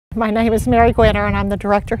My name is Mary Gwinner and I'm the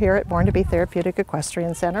director here at Born to Be Therapeutic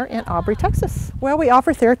Equestrian Center in Aubrey, Texas. Well, we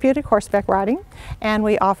offer therapeutic horseback riding and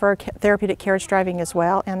we offer therapeutic carriage driving as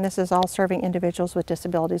well, and this is all serving individuals with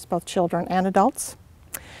disabilities, both children and adults.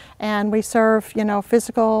 And we serve,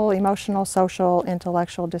 physical, emotional, social,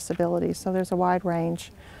 intellectual disabilities, so there's a wide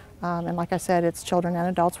range. And like I said, it's children and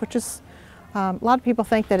adults, which is a lot of people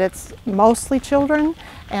think that it's mostly children,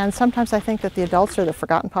 and sometimes I think that the adults are the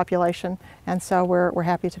forgotten population, and so we're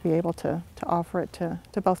happy to be able to offer it to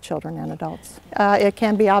both children and adults. It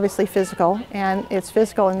can be obviously physical, and it's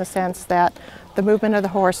physical in the sense that the movement of the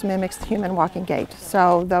horse mimics the human walking gait.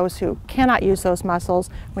 So those who cannot use those muscles,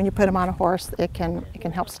 when you put them on a horse, it can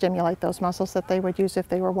help stimulate those muscles that they would use if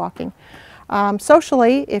they were walking.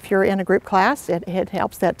 Socially, if you're in a group class, it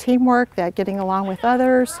helps that teamwork, that getting along with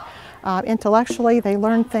others. Intellectually, they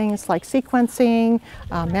learn things like sequencing,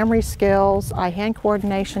 memory skills, eye-hand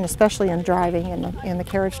coordination, especially in driving, in the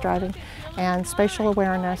carriage driving, and spatial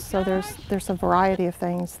awareness. So there's a variety of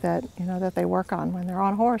things that that they work on when they're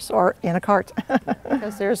on a horse or in a cart.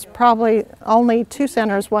 Because there's probably only 2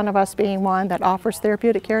 centers, one of us being one, that offers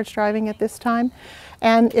therapeutic carriage driving at this time,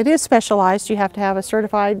 and it is specialized. You have to have a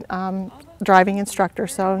certified driving instructor,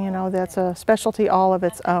 so that's a specialty all of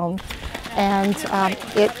its own. And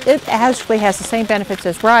it actually has the same benefits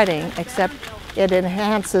as riding, except it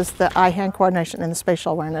enhances the eye-hand coordination and the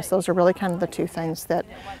spatial awareness. Those are really kind of the 2 things that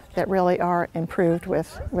really are improved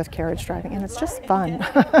with carriage driving, and it's just fun.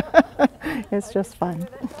 It's just fun.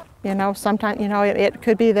 Sometimes, it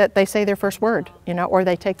could be that they say their first word, or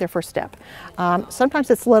they take their first step. Sometimes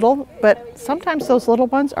it's little, but sometimes those little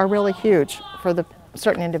ones are really huge for the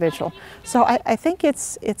certain individual. So I think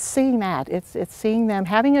it's seeing that. It's seeing them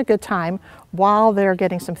having a good time while they're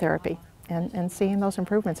getting some therapy, and seeing those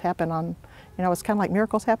improvements happen on, it's kind of like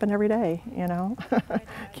miracles happen every day,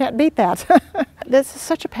 Can't beat that. This is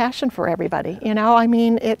such a passion for everybody, I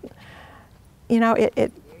mean,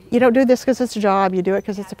 you don't do this because it's a job, you do it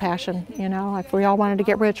because it's a passion, If we all wanted to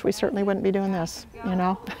get rich, we certainly wouldn't be doing this,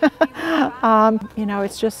 It's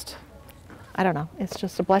just, I don't know, it's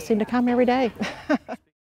just a blessing to come every day.